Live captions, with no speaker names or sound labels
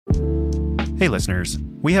Hey listeners,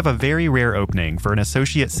 we have a very rare opening for an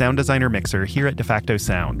associate sound designer mixer here at DeFacto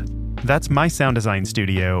Sound. That's my sound design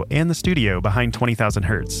studio and the studio behind 20,000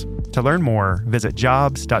 Hertz. To learn more, visit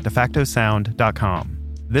jobs.defactosound.com.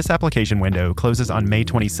 This application window closes on May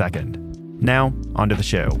 22nd. Now, onto the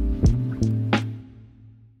show.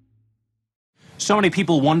 So many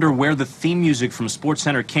people wonder where the theme music from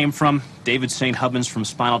SportsCenter came from. David St. Hubbins from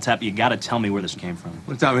Spinal Tap, you gotta tell me where this came from.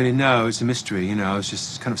 Well, I don't really know. It's a mystery, you know. I was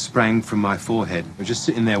just kind of sprang from my forehead. I was just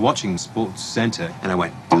sitting there watching SportsCenter, and I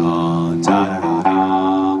went, dun, da, da,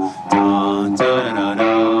 da, dun, da, da,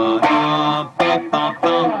 da, da, ba, ba,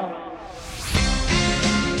 ba.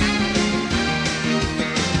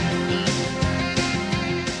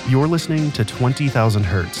 You're listening to 20,000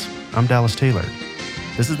 Hertz. I'm Dallas Taylor.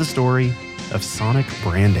 This is the story of sonic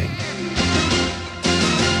branding.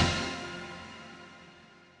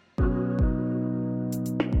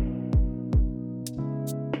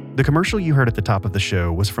 The commercial you heard at the top of the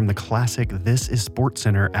show was from the classic This Is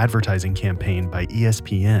SportsCenter advertising campaign by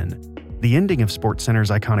ESPN. The ending of SportsCenter's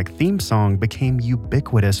iconic theme song became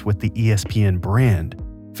ubiquitous with the ESPN brand.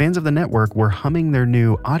 Fans of the network were humming their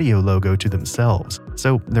new audio logo to themselves,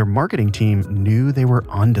 so their marketing team knew they were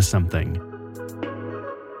onto something.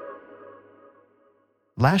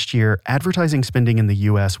 Last year, advertising spending in the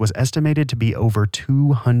U.S. was estimated to be over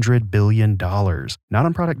 $200 billion, not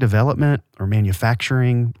on product development or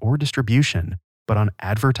manufacturing or distribution, but on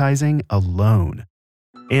advertising alone.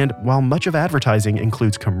 And while much of advertising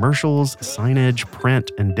includes commercials, signage,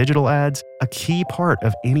 print, and digital ads, a key part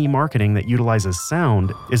of any marketing that utilizes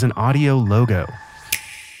sound is an audio logo.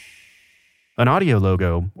 An audio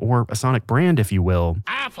logo, or a sonic brand if you will,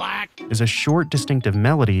 is a short distinctive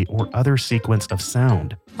melody or other sequence of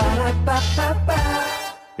sound.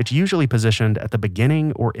 It's usually positioned at the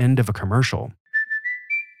beginning or end of a commercial.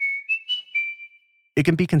 It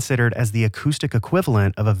can be considered as the acoustic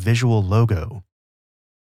equivalent of a visual logo.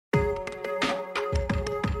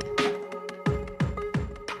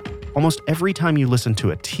 Almost every time you listen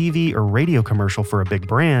to a TV or radio commercial for a big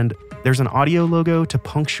brand, there's an audio logo to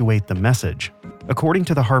punctuate the message. According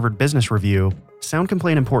to the Harvard Business Review, sound can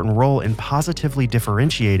play an important role in positively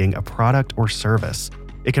differentiating a product or service.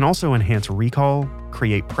 It can also enhance recall,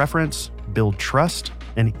 create preference, build trust,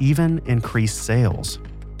 and even increase sales.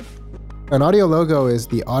 An audio logo is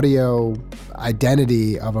the audio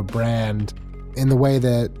identity of a brand in the way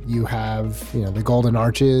that you have, the golden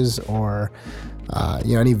arches or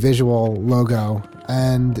any visual logo.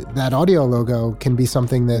 And that audio logo can be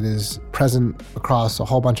something that is present across a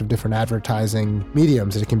whole bunch of different advertising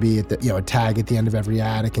mediums. It can be a tag at the end of every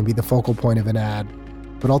ad. It can be the focal point of an ad.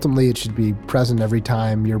 But ultimately, it should be present every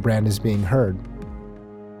time your brand is being heard.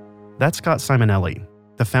 That's Scott Simonelli,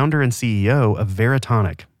 the founder and CEO of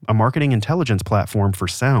Veritonic, a marketing intelligence platform for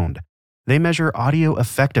sound. They measure audio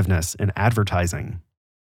effectiveness in advertising.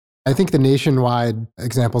 I think the Nationwide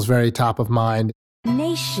example is very top of mind.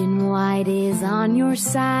 Nationwide is on your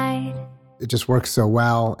side. It just works so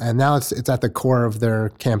well, and now it's at the core of their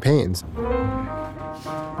campaigns.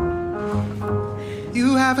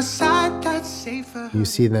 You have a side that's safer. You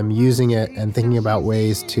see them using it and thinking about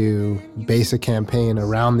ways to base a campaign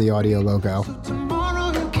around the audio logo.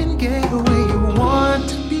 Tomorrow you can get where you want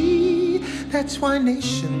to be. That's why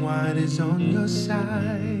Nationwide is on your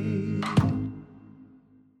side.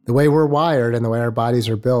 The way we're wired and the way our bodies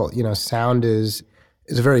are built, sound is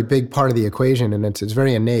a very big part of the equation, and it's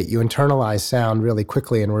very innate. You internalize sound really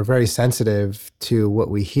quickly, and we're very sensitive to what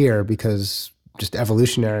we hear because just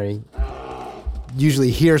evolutionary.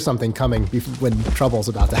 Usually hear something coming when trouble's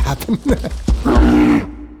about to happen.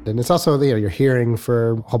 And it's also, you're hearing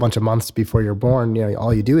for a whole bunch of months before you're born,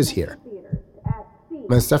 all you do is hear.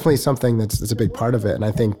 And it's definitely something that's a big part of it. And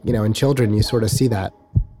I think, in children, you sort of see that.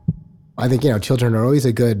 I think, children are always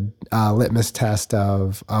a good litmus test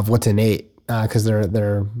of what's innate because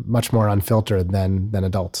they're much more unfiltered than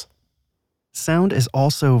adults. Sound is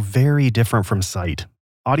also very different from sight.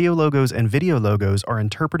 Audio logos and video logos are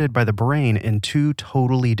interpreted by the brain in two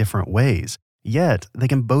totally different ways, yet they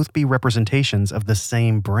can both be representations of the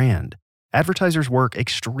same brand. Advertisers work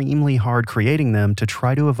extremely hard creating them to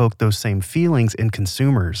try to evoke those same feelings in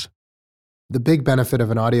consumers. The big benefit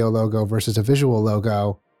of an audio logo versus a visual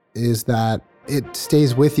logo is that it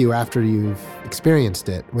stays with you after you've experienced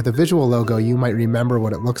it. With a visual logo, you might remember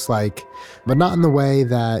what it looks like, but not in the way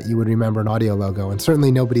that you would remember an audio logo. And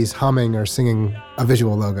certainly nobody's humming or singing a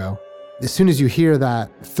visual logo. As soon as you hear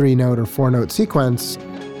that 3-note or 4-note sequence,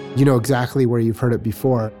 you know exactly where you've heard it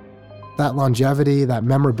before. That longevity, that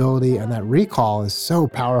memorability, and that recall is so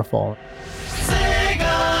powerful.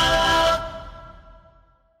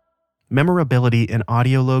 Memorability in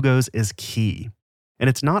audio logos is key. And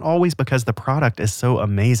it's not always because the product is so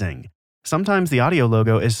amazing. Sometimes the audio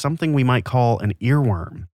logo is something we might call an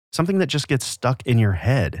earworm, something that just gets stuck in your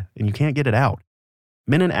head and you can't get it out.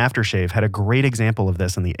 Mennen Aftershave had a great example of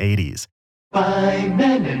this in the 80s. By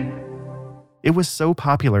Mennen. It was so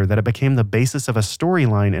popular that it became the basis of a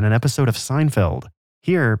storyline in an episode of Seinfeld.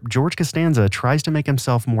 Here, George Costanza tries to make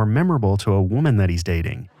himself more memorable to a woman that he's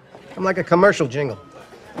dating. I'm like a commercial jingle.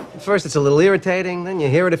 At first it's a little irritating, then you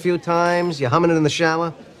hear it a few times, you're humming it in the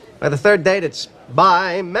shower. By the third date, it's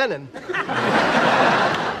by Mennen.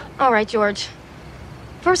 All right, George.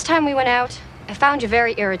 First time we went out, I found you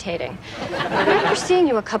very irritating. After seeing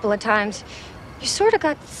you a couple of times, you sort of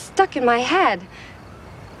got stuck in my head.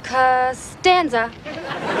 Costanza.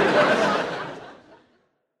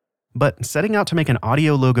 But setting out to make an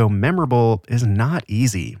audio logo memorable is not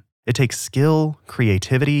easy. It takes skill,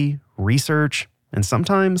 creativity, research, and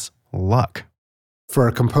sometimes luck. For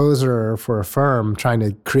a composer or for a firm trying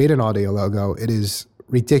to create an audio logo, it is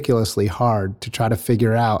ridiculously hard to try to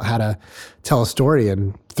figure out how to tell a story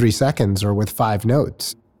in 3 seconds or with 5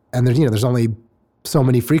 notes. And there's only so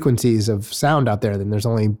many frequencies of sound out there, then there's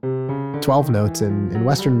only 12 notes in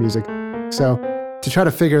Western music. So to try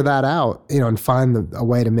to figure that out, and find a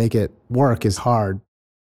way to make it work is hard.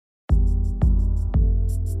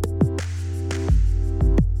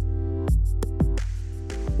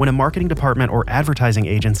 When a marketing department or advertising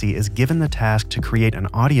agency is given the task to create an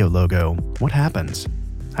audio logo, what happens?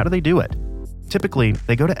 How do they do it? Typically,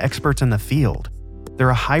 they go to experts in the field. They're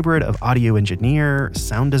a hybrid of audio engineer,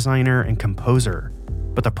 sound designer, and composer.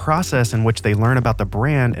 But the process in which they learn about the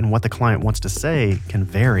brand and what the client wants to say can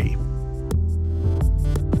vary.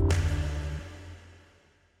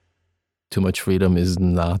 Too much freedom is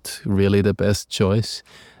not really the best choice.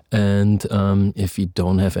 And if you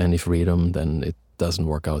don't have any freedom, then it doesn't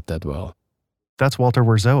work out that well. That's Walter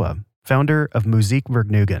Werzowa, founder of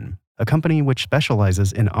Musikvergnügen, a company which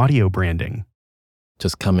specializes in audio branding.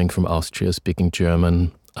 Just coming from Austria, speaking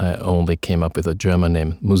German, I only came up with a German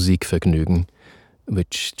name, Musikvergnügen,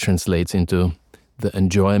 which translates into the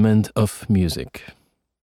enjoyment of music.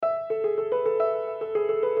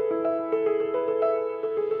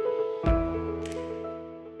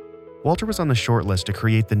 Walter was on the shortlist to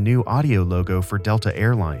create the new audio logo for Delta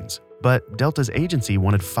Airlines, but Delta's agency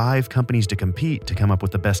wanted 5 companies to compete to come up with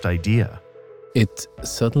the best idea. It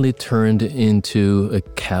suddenly turned into a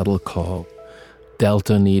cattle call.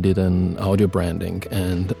 Delta needed an audio branding,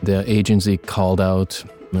 and their agency called out,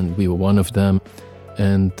 and we were one of them.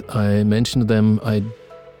 And I mentioned to them, I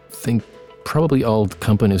think probably all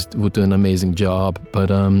companies would do an amazing job, but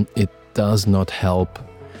it does not help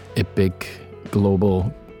a big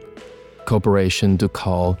global corporation to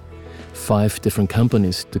call 5 different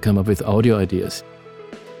companies to come up with audio ideas.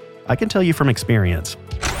 I can tell you from experience,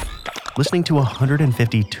 listening to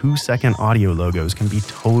 150 2-second audio logos can be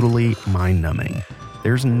totally mind-numbing.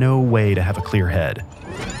 There's no way to have a clear head.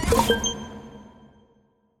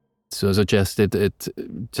 So I suggested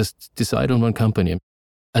just decide on one company.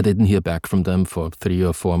 I didn't hear back from them for 3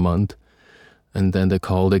 or 4 months. And then they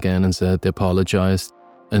called again and said they apologized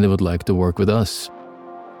and they would like to work with us.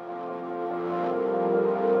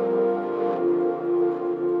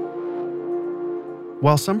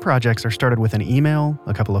 While some projects are started with an email,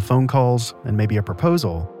 a couple of phone calls, and maybe a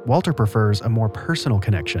proposal, Walter prefers a more personal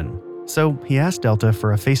connection. So he asked Delta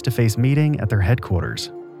for a face-to-face meeting at their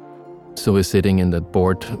headquarters. So we're sitting in that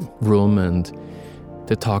board room and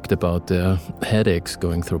they talked about their headaches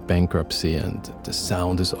going through bankruptcy, and the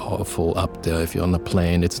sound is awful up there. If you're on a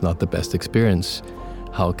plane, it's not the best experience.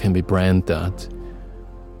 How can we brand that?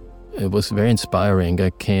 It was very inspiring. I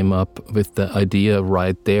came up with the idea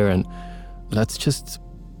right there, and let's just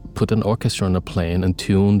put an orchestra on a plane and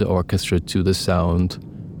tune the orchestra to the sound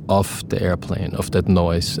of the airplane, of that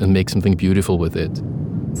noise, and make something beautiful with it.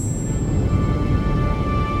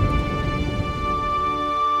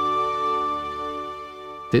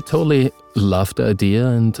 They totally loved the idea,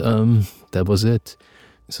 and that was it.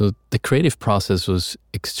 So the creative process was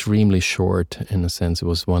extremely short. In a sense, it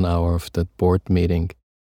was 1 hour of that board meeting.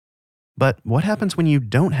 But what happens when you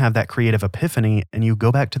don't have that creative epiphany and you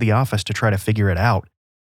go back to the office to try to figure it out?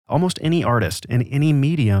 Almost any artist in any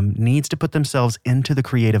medium needs to put themselves into the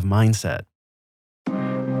creative mindset.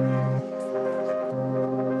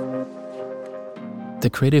 The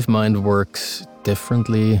creative mind works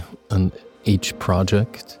differently on each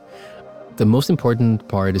project. The most important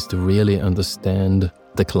part is to really understand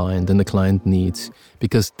the client and the client needs,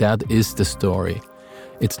 because that is the story.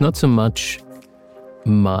 It's not so much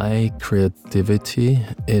my creativity,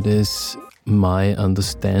 it is my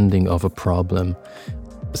understanding of a problem.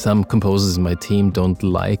 some composers in my team don't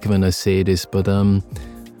like when I say this, but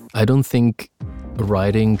I don't think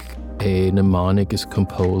writing a mnemonic is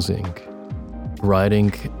composing.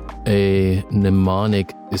 Writing a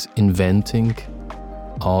mnemonic is inventing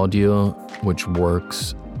audio which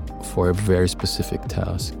works for a very specific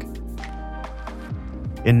task.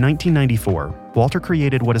 In 1994, Walter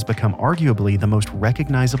created what has become arguably the most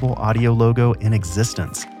recognizable audio logo in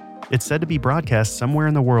existence. It's said to be broadcast somewhere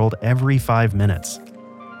in the world every 5 minutes.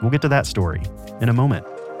 We'll get to that story in a moment.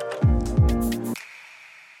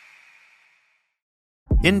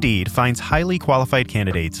 Indeed finds highly qualified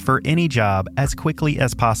candidates for any job as quickly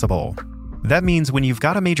as possible. That means when you've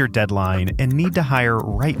got a major deadline and need to hire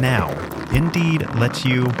right now, Indeed lets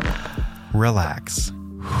you relax.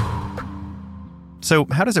 So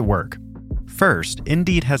how does it work? First,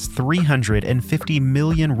 Indeed has 350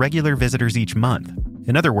 million regular visitors each month.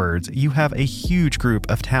 In other words, you have a huge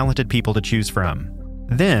group of talented people to choose from.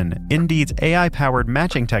 Then, Indeed's AI-powered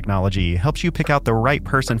matching technology helps you pick out the right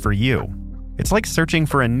person for you. It's like searching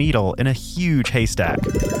for a needle in a huge haystack,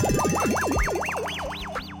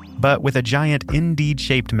 but with a giant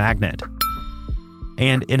Indeed-shaped magnet.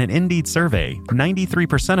 And in an Indeed survey,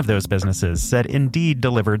 93% of those businesses said Indeed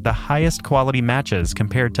delivered the highest quality matches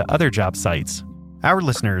compared to other job sites. Our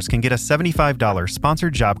listeners can get a $75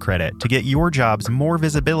 sponsored job credit to get your jobs more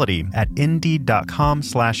visibility at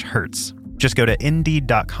Indeed.com/Hertz. Just go to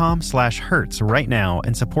Indeed.com/Hertz right now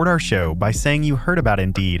and support our show by saying you heard about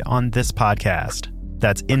Indeed on this podcast.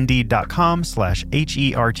 That's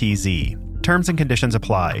Indeed.com/HERTZ. Terms and conditions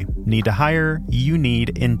apply. Need to hire? You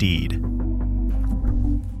need Indeed.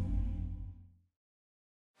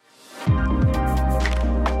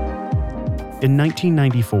 In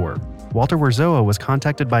 1994, Walter Werzowa was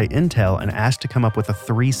contacted by Intel and asked to come up with a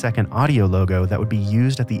 3-second audio logo that would be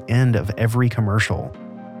used at the end of every commercial.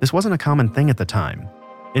 This wasn't a common thing at the time.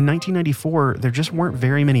 In 1994, there just weren't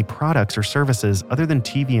very many products or services other than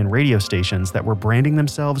TV and radio stations that were branding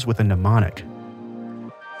themselves with a mnemonic.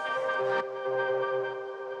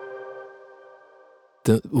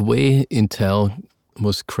 The way Intel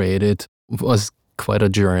was created was quite a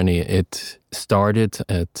journey. It started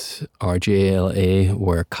at RGALA,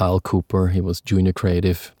 where Kyle Cooper, he was junior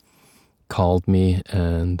creative, called me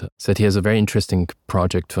and said he has a very interesting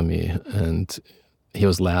project for me. And he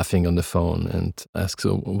was laughing on the phone and asked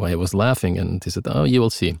why he was laughing. And he said, "Oh, you will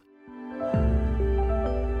see."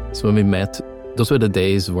 So when we met, those were the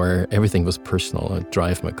days where everything was personal. I'd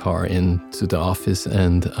drive my car into the office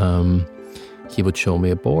and he would show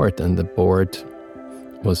me a board. And the board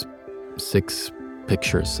was 6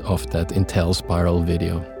 pictures of that Intel Spiral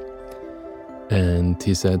video. And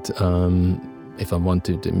he said, if I want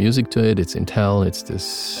to do music to it, it's Intel, it's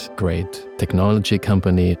this great technology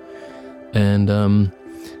company. And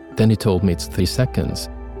then he told me it's 3 seconds.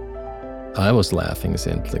 I was laughing,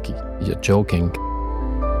 saying, like, you're joking.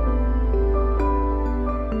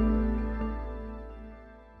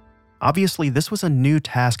 Obviously, this was a new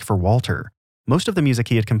task for Walter. Most of the music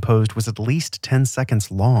he had composed was at least 10 seconds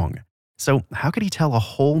long. So how could he tell a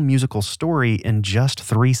whole musical story in just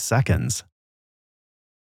 3 seconds?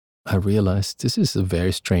 I realized this is a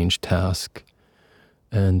very strange task.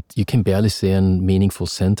 And you can barely say a meaningful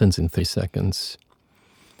sentence in 3 seconds.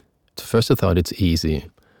 At first I thought it's easy.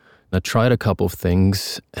 I tried a couple of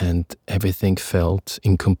things and everything felt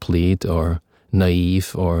incomplete or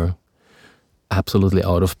naive or absolutely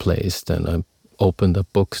out of place. Then I opened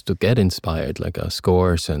up books to get inspired, like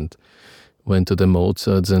scores, and went to the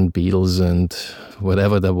Mozarts and Beatles and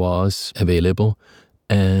whatever there was available.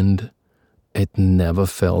 And it never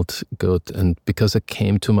felt good. And because it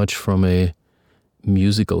came too much from a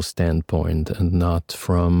musical standpoint and not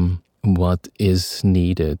from what is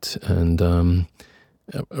needed. And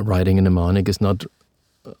writing a mnemonic is not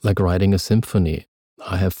like writing a symphony.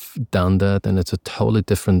 I have done that, and it's a totally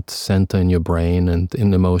different center in your brain and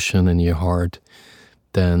in emotion in your heart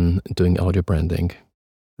than doing audio branding.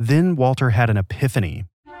 Then Walter had an epiphany.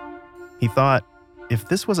 He thought, if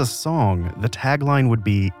this was a song, the tagline would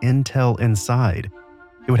be Intel Inside.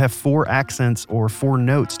 It would have 4 accents or 4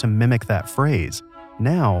 notes to mimic that phrase.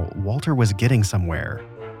 Now, Walter was getting somewhere.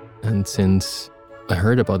 And since I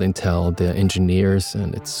heard about Intel, they're engineers,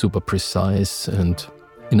 and it's super precise, and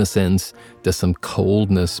in a sense, there's some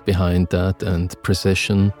coldness behind that and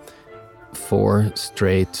precision. 4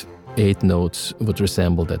 straight 8 notes would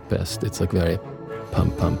resemble that best. It's like very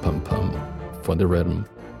pum, pum, pum, pum for the rhythm.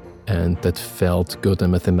 And that felt good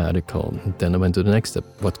and mathematical. And then I went to the next step.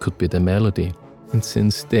 What could be the melody? And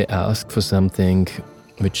since they asked for something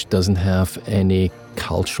which doesn't have any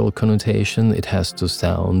cultural connotation, it has to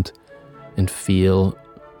sound and feel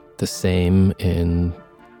the same in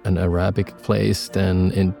an Arabic place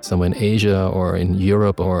than somewhere in Asia or in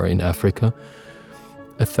Europe or in Africa.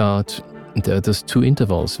 I thought there's two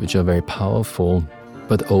intervals which are very powerful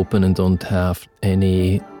but open and don't have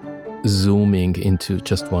any zooming into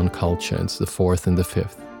just one culture. It's the fourth and the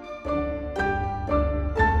fifth.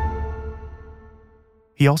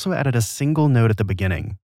 He also added a single note at the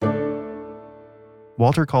beginning.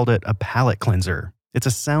 Walter called it a palate cleanser. It's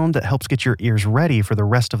a sound that helps get your ears ready for the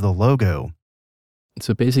rest of the logo.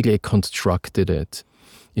 So basically I constructed it.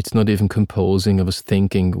 It's not even composing. I was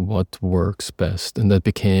thinking what works best. And that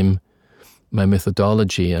became my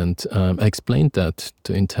methodology. And I explained that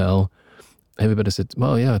to Intel. Everybody said,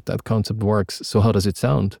 well, yeah, that concept works. So how does it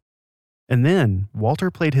sound? And then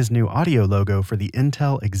Walter played his new audio logo for the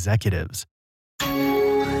Intel executives.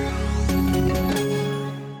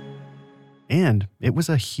 And it was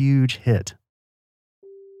a huge hit.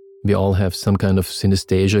 We all have some kind of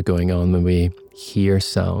synesthesia going on when we hear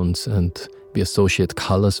sounds and we associate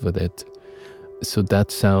colors with it. So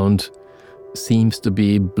that sound seems to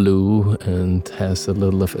be blue and has a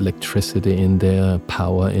little of electricity in there,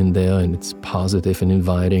 power in there, and it's positive and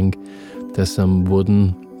inviting. There's some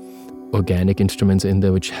wooden organic instruments in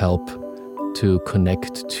there which help to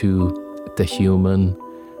connect to the human,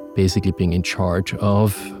 basically being in charge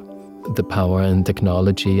of the power and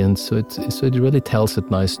technology, and so it really tells a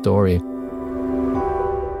nice story.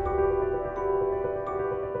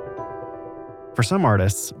 For some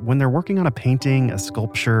artists, when they're working on a painting, a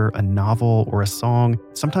sculpture, a novel, or a song,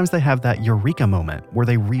 sometimes they have that eureka moment where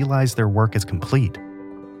they realize their work is complete.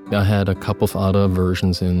 I had a couple of other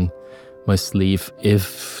versions in my sleeve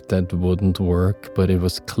if that wouldn't work, but it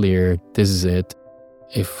was clear this is it.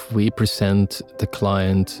 If we present the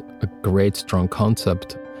client a great, strong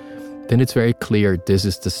concept, then it's very clear this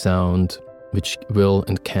is the sound which will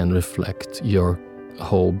and can reflect your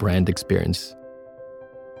whole brand experience.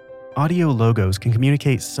 Audio logos can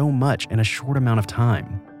communicate so much in a short amount of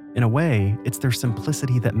time. In a way, it's their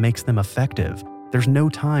simplicity that makes them effective. There's no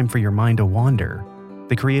time for your mind to wander.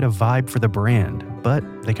 They create a vibe for the brand, but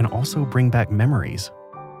they can also bring back memories.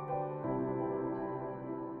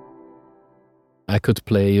 I could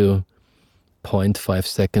play you 0.5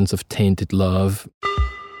 seconds of Tainted Love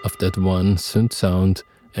of that one synth sound,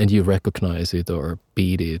 and you recognize it or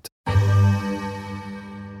beat it.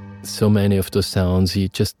 So many of those sounds, you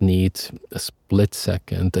just need a split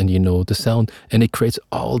second and you know the sound, and it creates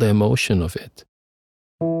all the emotion of it.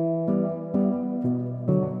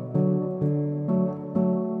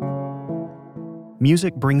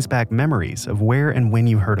 Music brings back memories of where and when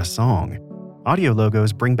you heard a song. Audio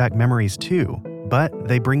logos bring back memories too, but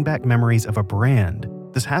they bring back memories of a brand.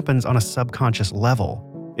 This happens on a subconscious level.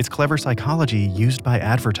 It's clever psychology used by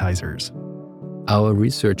advertisers. Our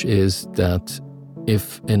research is that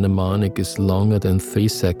if a mnemonic is longer than 3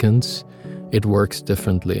 seconds, it works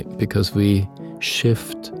differently because we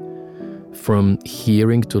shift from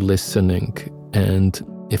hearing to listening. And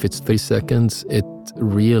if it's 3 seconds, it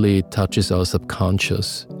really touches our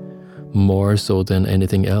subconscious more so than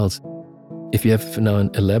anything else. If you have now an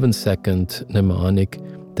 11-second mnemonic,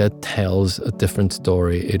 that tells a different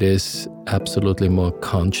story. It is absolutely more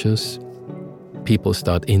conscious. People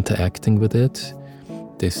start interacting with it.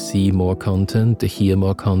 They see more content, they hear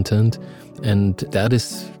more content, and that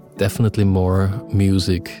is definitely more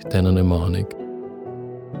music than a mnemonic.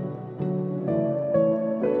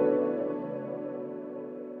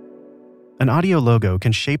 An audio logo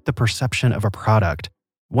can shape the perception of a product.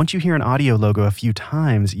 Once you hear an audio logo a few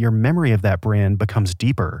times, your memory of that brand becomes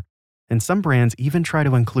deeper. And some brands even try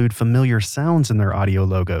to include familiar sounds in their audio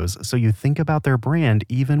logos, so you think about their brand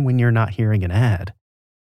even when you're not hearing an ad.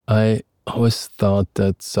 I always thought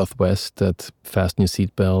that Southwest, that fasten your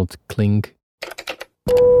seatbelt, clink.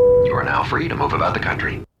 You are now free to move about the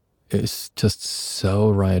country. It's just so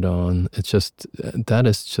right on. That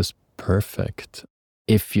is just perfect.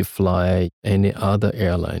 If you fly any other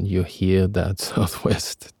airline, you hear that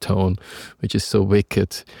Southwest tone, which is so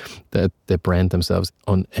wicked that they brand themselves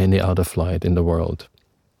on any other flight in the world,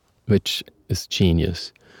 which is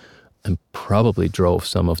genius and probably drove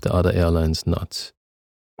some of the other airlines nuts.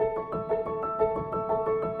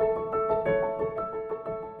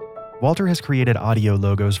 Walter has created audio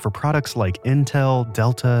logos for products like Intel,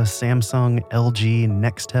 Delta, Samsung, LG,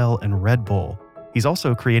 Nextel, and Red Bull. He's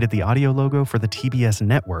also created the audio logo for the TBS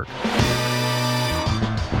network.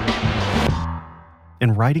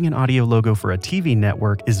 And writing an audio logo for a TV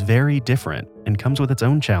network is very different and comes with its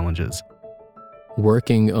own challenges.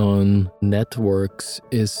 Working on networks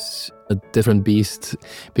is a different beast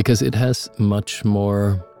because it has much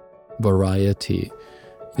more variety.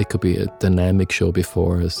 It could be a dynamic show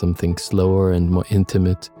before, something slower and more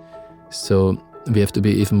intimate. So we have to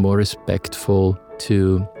be even more respectful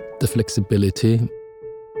to the flexibility.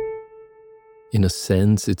 In a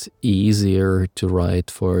sense, it's easier to write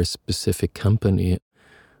for a specific company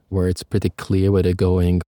where it's pretty clear where they're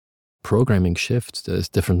going. Programming shifts. There's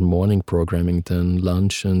different morning programming than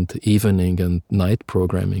lunch and evening and night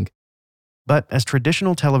programming. But as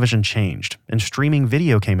traditional television changed and streaming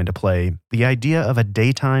video came into play, the idea of a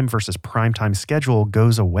daytime versus primetime schedule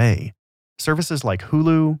goes away. Services like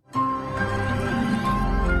Hulu,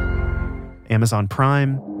 Amazon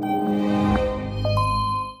Prime,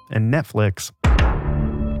 and Netflix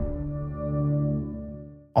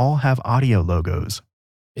all have audio logos.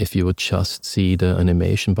 If you would just see the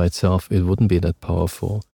animation by itself, it wouldn't be that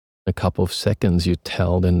powerful. A couple of seconds, you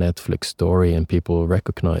tell the Netflix story and people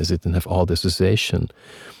recognize it and have all the association.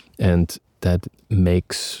 And that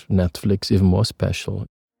makes Netflix even more special.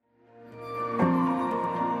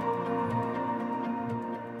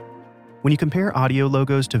 When you compare audio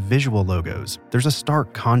logos to visual logos, there's a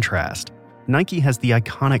stark contrast. Nike has the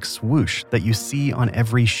iconic swoosh that you see on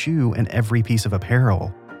every shoe and every piece of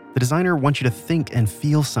apparel. The designer wants you to think and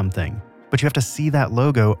feel something, but you have to see that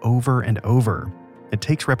logo over and over. It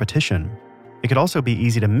takes repetition. It could also be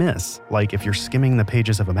easy to miss, like if you're skimming the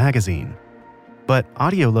pages of a magazine. But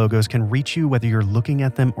audio logos can reach you whether you're looking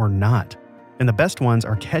at them or not. And the best ones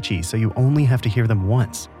are catchy, so you only have to hear them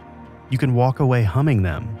once. You can walk away humming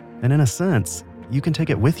them, and in a sense, you can take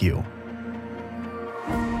it with you.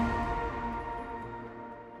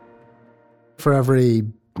 For every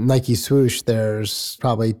Nike swoosh, there's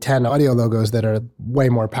probably 10 audio logos that are way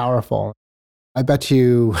more powerful. I bet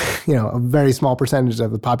you, a very small percentage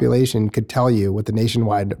of the population could tell you what the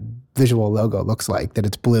nationwide visual logo looks like, that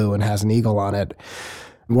it's blue and has an eagle on it,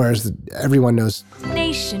 whereas everyone knows.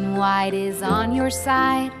 Nationwide is on your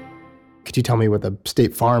side. Could you tell me what the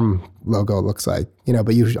State Farm logo looks like?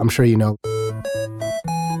 But I'm sure you know.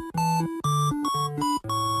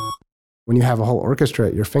 When you have a whole orchestra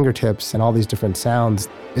at your fingertips and all these different sounds,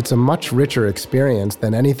 it's a much richer experience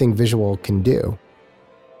than anything visual can do.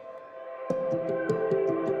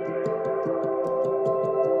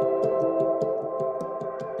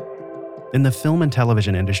 In the film and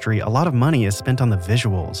television industry, a lot of money is spent on the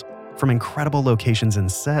visuals, from incredible locations and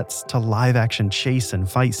sets to live-action chase and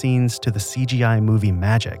fight scenes to the CGI movie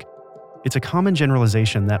magic. It's a common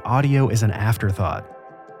generalization that audio is an afterthought.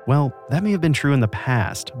 Well, that may have been true in the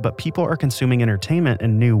past, but people are consuming entertainment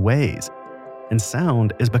in new ways, and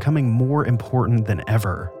sound is becoming more important than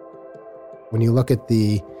ever. When you look at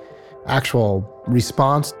the actual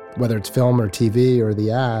response, whether it's film or TV or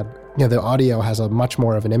the ad, the audio has a much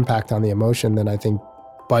more of an impact on the emotion than I think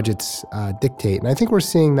budgets dictate. And I think we're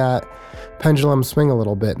seeing that pendulum swing a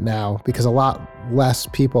little bit now because a lot less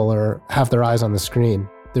people have their eyes on the screen.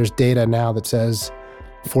 There's data now that says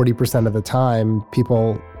 40% of the time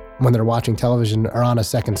people, when they're watching television, are on a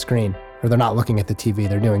second screen, or they're not looking at the TV,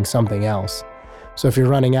 they're doing something else. So if you're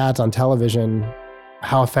running ads on television,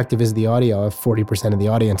 how effective is the audio if 40% of the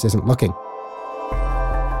audience isn't looking?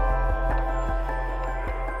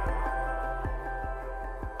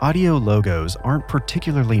 Audio logos aren't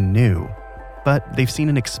particularly new, but they've seen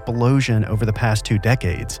an explosion over the past 2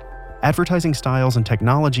 decades. Advertising styles and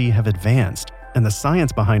technology have advanced, and the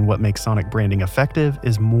science behind what makes sonic branding effective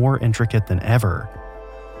is more intricate than ever.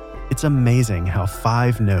 It's amazing how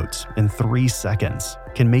 5 notes in 3 seconds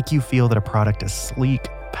can make you feel that a product is sleek,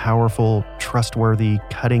 powerful, trustworthy,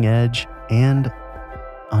 cutting edge, and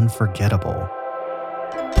unforgettable.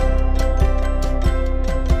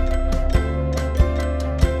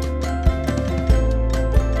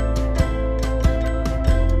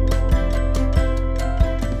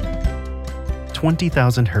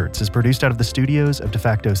 "20,000 Hertz" is produced out of the studios of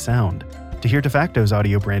DeFacto Sound. To hear DeFacto's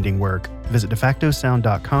audio branding work, visit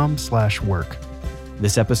defactosound.com/work.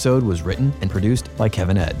 This episode was written and produced by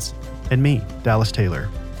Kevin Edds. And me, Dallas Taylor.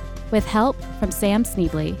 With help from Sam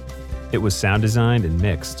Sneebly. It was sound designed and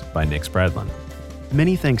mixed by Nick Spradlin.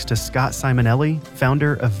 Many thanks to Scott Simonelli,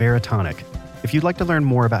 founder of Veritonic. If you'd like to learn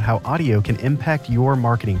more about how audio can impact your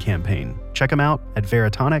marketing campaign, check them out at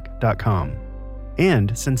veritonic.com.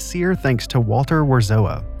 And sincere thanks to Walter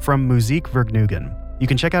Warzoa from Musikvergnügen. You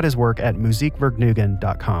can check out his work at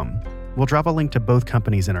musikvergnügen.com. We'll drop a link to both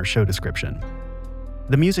companies in our show description.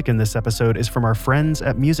 The music in this episode is from our friends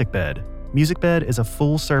at MusicBed. MusicBed is a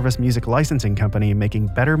full-service music licensing company making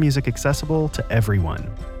better music accessible to everyone.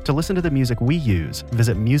 To listen to the music we use,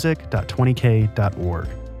 visit music.20k.org.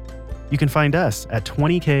 You can find us at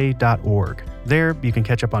 20k.org. There, you can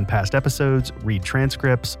catch up on past episodes, read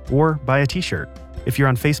transcripts, or buy a t-shirt. If you're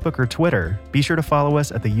on Facebook or Twitter, be sure to follow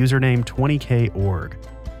us at the username 20korg.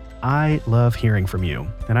 I love hearing from you,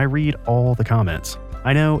 and I read all the comments.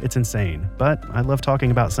 I know it's insane, but I love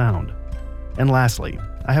talking about sound. And lastly,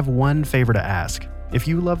 I have one favor to ask. If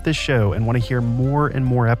you love this show and want to hear more and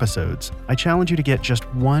more episodes, I challenge you to get just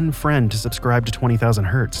one friend to subscribe to 20,000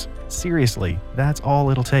 Hertz. Seriously, that's all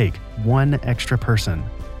it'll take. One extra person.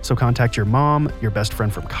 So contact your mom, your best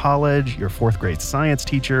friend from college, your 4th grade science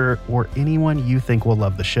teacher, or anyone you think will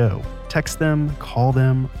love the show. Text them, call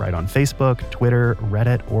them, write on Facebook, Twitter,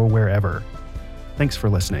 Reddit, or wherever. Thanks for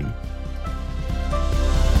listening.